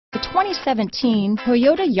2017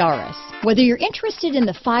 Toyota Yaris. Whether you're interested in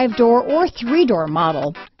the 5-door or 3-door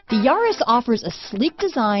model, the Yaris offers a sleek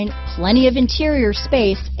design, plenty of interior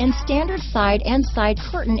space, and standard side and side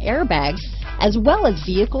curtain airbags, as well as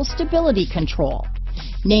vehicle stability control.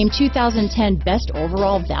 Named 2010 Best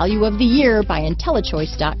Overall Value of the Year by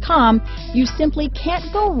IntelliChoice.com, you simply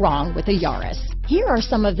can't go wrong with a Yaris. Here are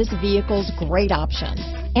some of this vehicle's great options: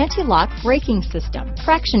 anti-lock braking system,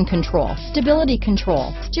 traction control, stability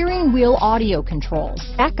control, steering wheel audio controls,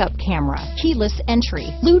 backup camera, keyless entry,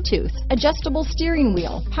 Bluetooth, adjustable steering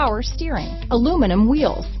wheel, power steering, aluminum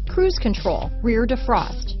wheels, cruise control, rear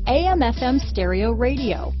defrost, AM/FM stereo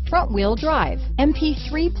radio, front wheel drive,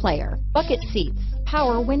 MP3 player, bucket seats,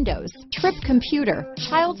 power windows, trip computer,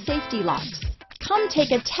 child safety locks. Come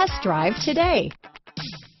take a test drive today.